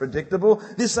 This ain't predictable.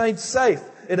 This ain't safe.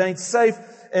 It ain't safe,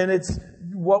 and it's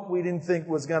what we didn't think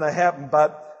was going to happen.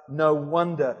 But no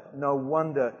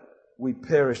wonder we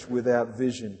perished without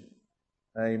vision.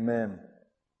 Amen.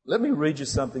 Let me read you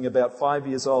something about 5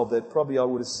 years old that probably I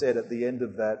would have said at the end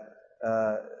of that,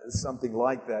 something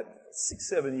like that,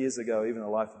 6-7 years ago, even in the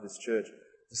life of this church.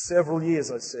 For several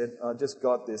years I said, I just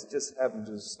got this, just happened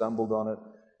to have stumbled on it.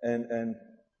 And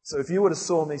so if you would have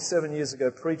saw me 7 years ago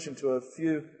preaching to a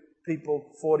few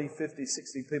people, 40, 50,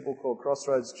 60 people called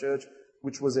Crossroads Church,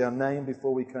 which was our name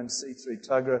before we came C3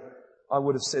 Tuggerah, I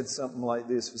would have said something like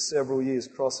this. For several years,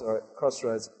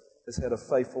 Crossroads has had a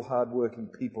faithful, hard-working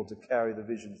people to carry the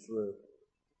vision through,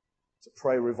 to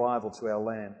pray revival to our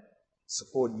land,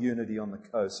 support unity on the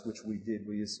coast, which we did.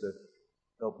 We used to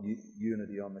help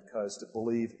unity on the coast, to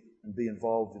believe and be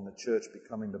involved in the church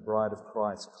becoming the bride of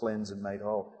Christ, cleansed and made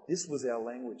whole. This was our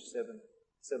language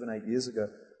 8 years ago.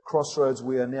 Crossroads,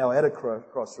 we are now at a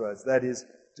crossroads. That is,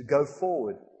 to go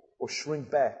forward or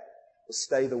shrink back or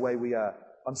stay the way we are.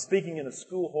 I'm speaking in a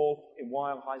school hall in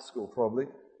Wyong High School, probably.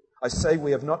 I say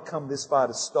we have not come this far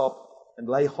to stop and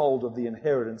lay hold of the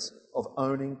inheritance of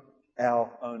owning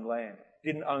our own land.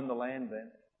 Didn't own the land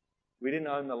then. We didn't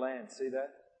own the land. See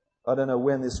that? I don't know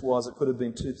when this was. It could have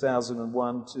been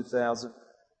 2001, 2000.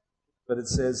 But it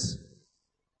says,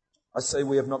 I say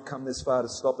we have not come this far to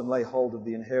stop and lay hold of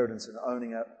the inheritance and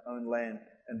owning our own land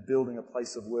and building a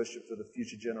place of worship for the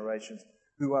future generations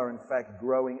who are in fact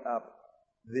growing up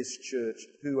this church.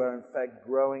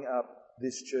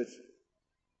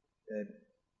 I'm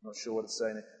not sure what it's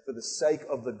saying. For the sake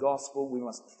of the gospel, we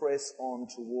must press on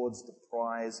towards the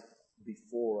prize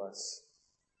before us.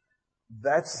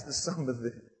 That's some of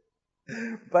the...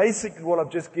 Basically, what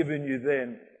I've just given you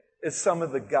then is some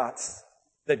of the guts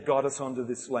that got us onto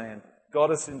this land,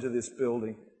 got us into this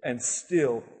building, and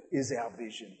still is our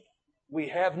vision. We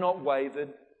have not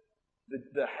wavered.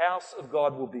 The house of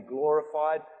God will be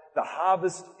glorified. The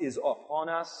harvest is upon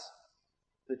us.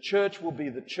 The church will be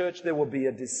the church. There will be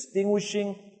a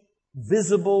distinguishing,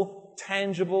 visible,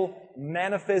 tangible,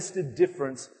 manifested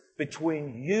difference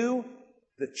between you,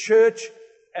 the church,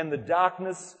 and the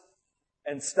darkness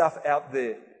and stuff out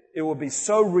there. It will be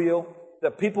so real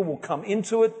that people will come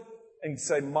into it and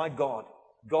say, my God,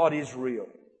 God is real.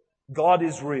 God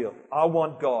is real. I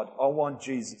want God. I want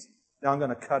Jesus. Now I'm going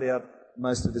to cut out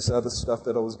most of this other stuff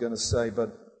that I was going to say,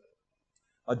 but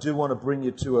I do want to bring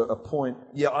you to a point.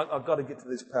 Yeah, I've got to get to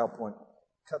this PowerPoint.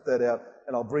 Cut that out,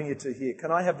 and I'll bring you to here.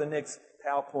 Can I have the next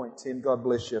PowerPoint, Tim? God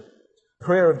bless you.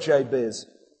 Prayer of Jabez.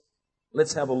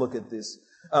 Let's have a look at this.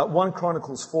 1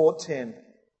 Chronicles 4:10.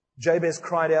 Jabez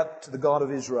cried out to the God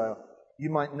of Israel. You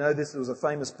might know this. There was a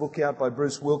famous book out by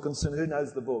Bruce Wilkinson. Who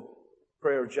knows the book?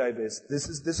 Prayer of Jabez. This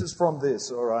is from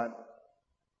this, all right?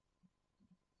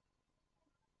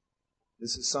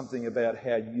 This is something about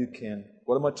how you can.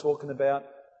 What am I talking about?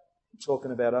 I'm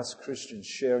talking about us Christians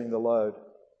sharing the load,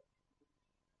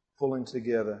 pulling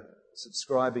together,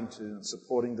 subscribing to and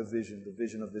supporting the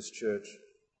vision of this church.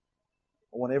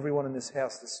 I want everyone in this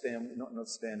house to not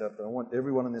stand up, but I want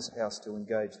everyone in this house to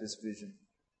engage this vision.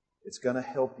 It's going to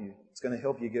help you. It's going to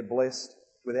help you get blessed.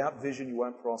 Without vision, you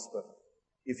won't prosper.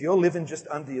 If you're living just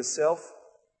unto yourself,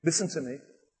 listen to me.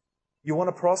 You want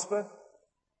to prosper?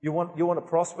 You want to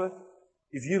prosper?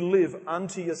 If you live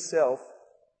unto yourself,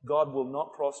 God will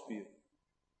not prosper you.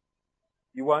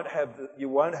 You won't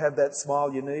have that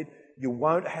smile you need. You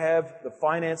won't have the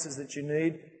finances that you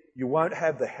need. You won't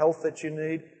have the health that you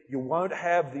need. You won't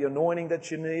have the anointing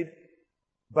that you need.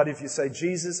 But if you say,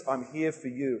 Jesus, I'm here for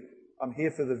you. I'm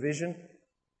here for the vision.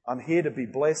 I'm here to be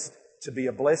blessed, to be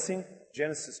a blessing.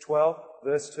 Genesis 12,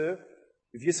 verse 2.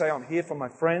 If you say, I'm here for my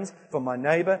friends, for my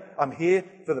neighbor, I'm here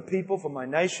for the people, for my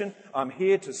nation, I'm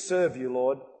here to serve you,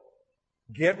 Lord,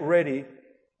 get ready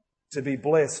to be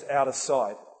blessed out of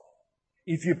sight.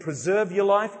 If you preserve your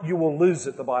life, you will lose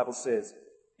it, the Bible says.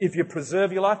 If you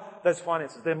preserve your life, those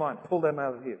finances, they're mine. Pull them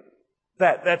out of here.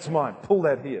 That's mine. Pull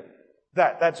that here.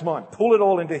 That's mine. Pull it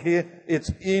all into here.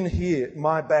 It's in here,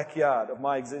 my backyard of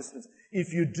my existence.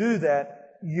 If you do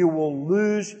that, you will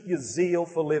lose your zeal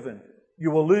for living. You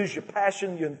will lose your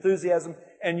passion, your enthusiasm,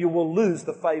 and you will lose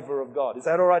the favor of God. Is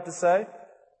that all right to say?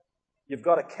 You've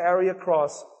got to carry a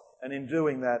cross, and in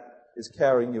doing that is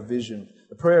carrying your vision.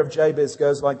 The prayer of Jabez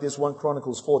goes like this, 1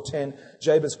 Chronicles 4:10.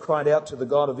 Jabez cried out to the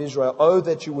God of Israel, "Oh,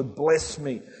 that you would bless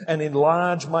me and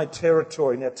enlarge my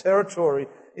territory." Now, territory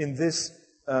in this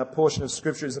portion of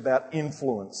Scripture is about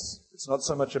influence. It's not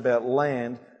so much about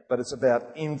land, but it's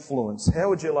about influence. How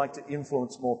would you like to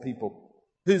influence more people?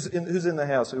 Who's in the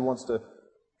house who wants to?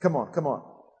 Come on.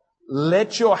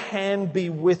 Let your hand be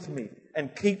with me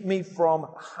and keep me from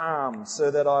harm so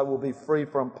that I will be free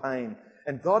from pain.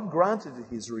 And God granted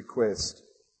his request,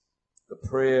 the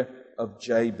prayer of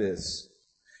Jabez.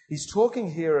 He's talking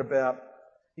here about,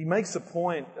 he makes a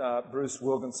point, Bruce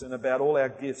Wilkinson, about all our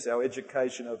gifts, our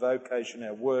education, our vocation,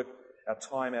 our work, our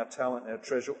time, our talent, our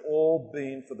treasure, all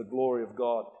being for the glory of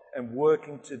God and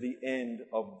working to the end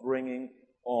of bringing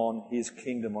on his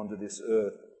kingdom onto this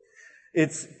earth.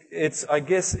 I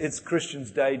guess it's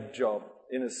Christian's day job,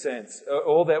 in a sense.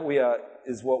 All that we are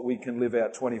is what we can live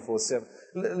out 24/7.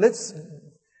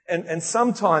 And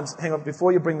sometimes, hang on,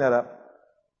 before you bring that up,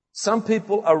 some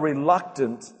people are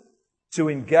reluctant to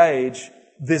engage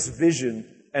this vision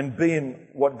and being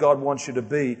what God wants you to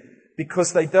be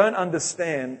because they don't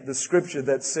understand the scripture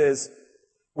that says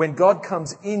when God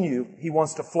comes in you, he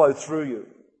wants to flow through you.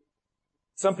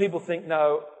 Some people think,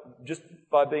 no, just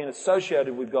by being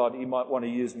associated with God, he might want to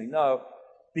use me. No,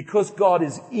 because God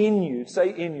is in you, say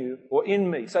in you, or in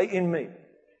me, say in me.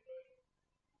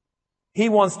 He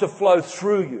wants to flow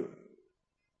through you.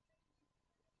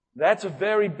 That's a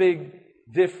very big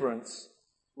difference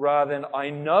rather than I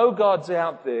know God's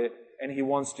out there and he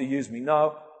wants to use me.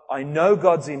 No, I know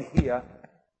God's in here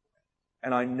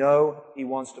and I know he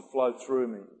wants to flow through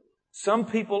me. Some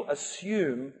people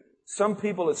assume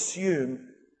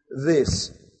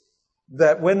this,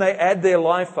 that when they add their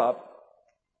life up,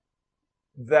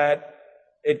 that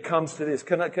it comes to this.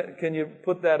 Can you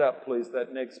put that up, please,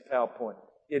 that next PowerPoint?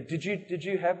 Yeah, did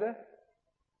you have that?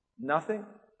 Nothing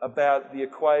about the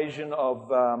equation of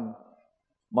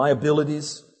my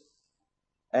abilities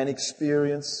and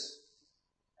experience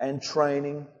and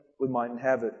training. We mightn't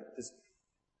have it.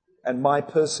 And my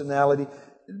personality.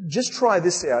 Just try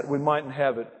this out. We mightn't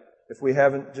have it. If we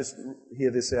haven't, just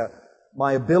hear this out.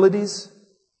 My abilities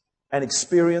and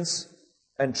experience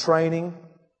and training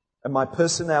and my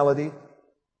personality,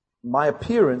 my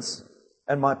appearance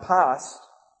and my past,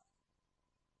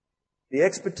 the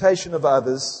expectation of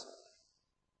others,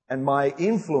 and my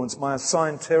influence, my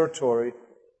assigned territory,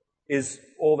 is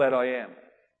all that I am.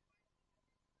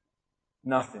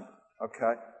 Nothing.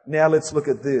 Okay? Now let's look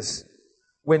at this.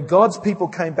 When God's people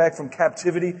came back from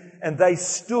captivity and they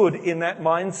stood in that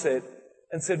mindset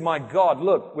and said, my God,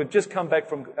 look, we've just come back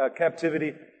from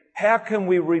captivity. How can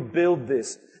we rebuild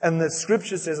this? And the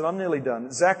scripture says, and I'm nearly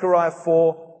done, Zechariah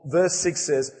 4 verse 6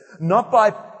 says, not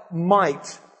by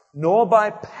might nor by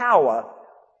power,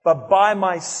 but by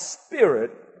my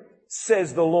Spirit,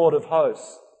 says the Lord of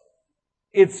hosts.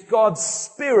 It's God's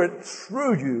Spirit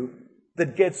through you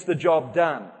that gets the job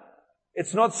done.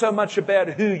 It's not so much about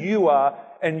who you are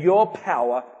and your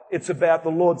power. It's about the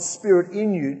Lord's Spirit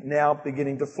in you now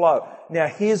beginning to flow. Now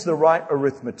here's the right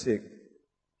arithmetic.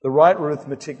 The right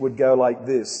arithmetic would go like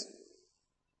this.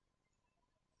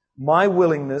 My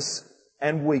willingness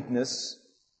and weakness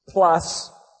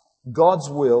plus God's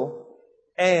will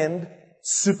and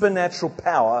supernatural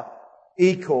power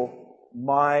equal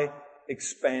my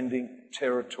expanding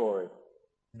territory.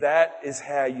 That is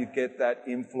how you get that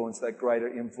influence, that greater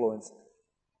influence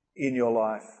in your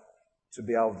life to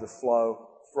be able to flow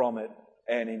from it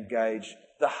and engage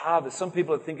the harvest. Some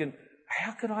people are thinking,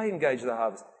 how could I engage the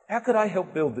harvest? How could I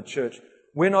help build the church?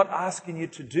 We're not asking you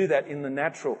to do that in the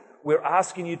natural. We're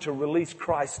asking you to release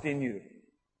Christ in you.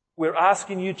 We're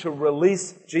asking you to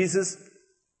release Jesus.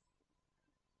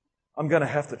 I'm going to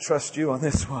have to trust you on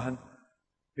this one,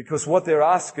 because what they're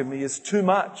asking me is too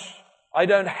much. I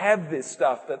don't have this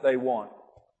stuff that they want.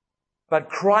 But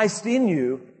Christ in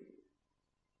you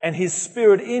and His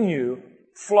Spirit in you,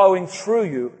 flowing through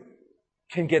you,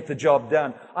 can get the job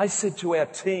done. I said to our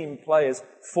team players,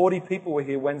 40 people were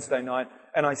here Wednesday night,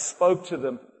 and I spoke to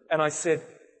them and I said,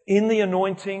 in the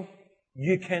anointing,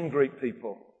 you can greet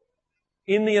people.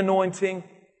 In the anointing,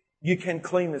 you can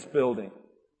clean this building.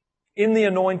 In the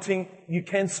anointing, you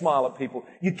can smile at people.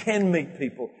 You can meet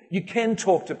people. You can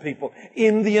talk to people.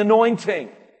 In the anointing,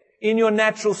 in your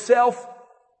natural self,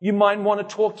 you might want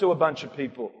to talk to a bunch of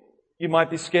people. You might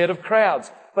be scared of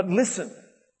crowds. But listen,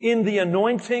 in the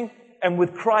anointing and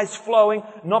with Christ flowing,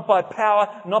 not by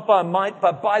power, not by might,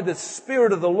 but by the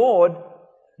Spirit of the Lord,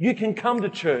 you can come to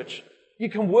church. You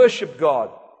can worship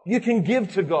God. You can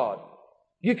give to God.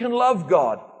 You can love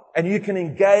God. And you can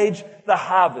engage the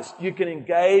harvest. You can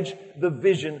engage the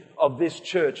vision of this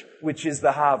church, which is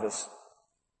the harvest.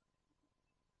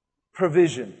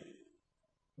 Provision.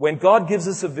 When God gives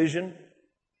us a vision,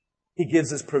 He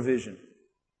gives us provision.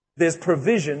 There's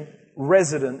provision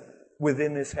resident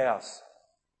within this house.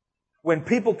 When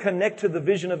people connect to the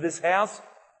vision of this house,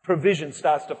 provision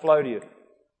starts to flow to you.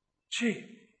 Gee,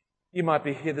 you might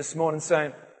be here this morning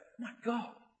saying, my God,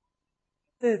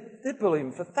 they're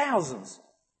believing for thousands.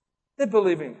 They're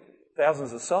believing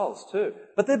thousands of souls too,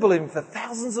 but they're believing for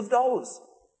thousands of dollars.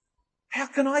 How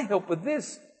can I help with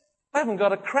this? I haven't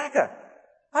got a cracker.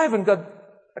 I haven't got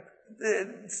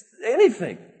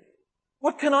anything.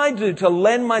 What can I do to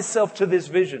lend myself to this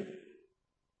vision?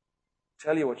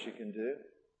 Tell you what you can do.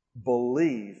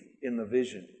 Believe in the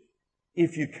vision.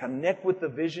 If you connect with the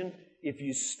vision, if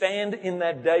you stand in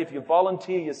that day, if you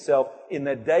volunteer yourself in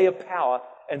that day of power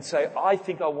and say, I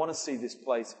think I want to see this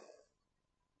place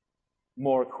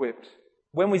more equipped.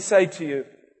 When we say to you,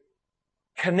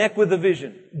 connect with the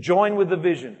vision, join with the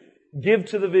vision, give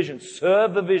to the vision,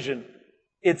 serve the vision,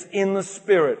 it's in the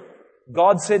Spirit.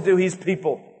 God said to His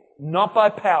people, not by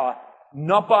power,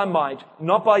 not by might,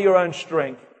 not by your own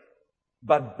strength,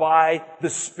 but by the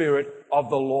Spirit of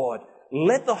the Lord.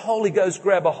 Let the Holy Ghost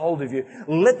grab a hold of you.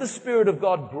 Let the Spirit of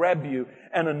God grab you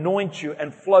and anoint you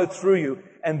and flow through you.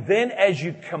 And then as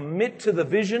you commit to the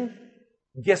vision,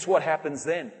 guess what happens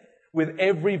then? With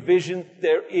every vision,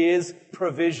 there is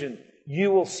provision.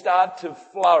 You will start to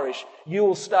flourish. You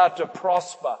will start to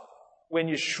prosper. When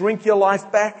you shrink your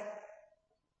life back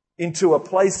into a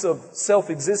place of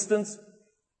self-existence,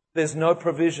 there's no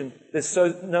provision. There's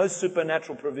no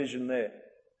supernatural provision there.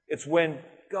 It's when,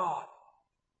 God,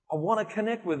 I want to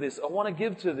connect with this. I want to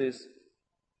give to this.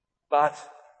 But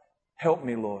help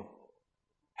me, Lord.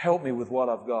 Help me with what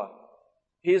I've got.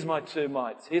 Here's my 2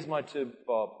 mites. Here's my 2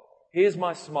 bob. Here's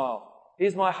my smile.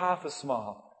 Here's my half a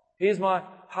smile. Here's my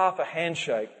half a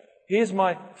handshake. Here's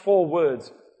my 4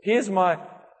 words. Here's my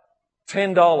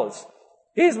 $10.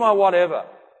 Here's my whatever.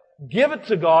 Give it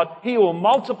to God. He will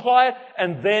multiply it,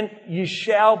 and then you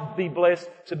shall be blessed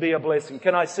to be a blessing.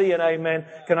 Can I see an amen?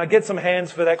 Can I get some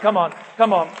hands for that? Come on.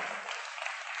 Come on.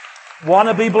 Want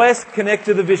to be blessed? Connect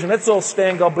to the vision. Let's all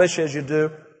stand. God bless you as you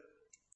do.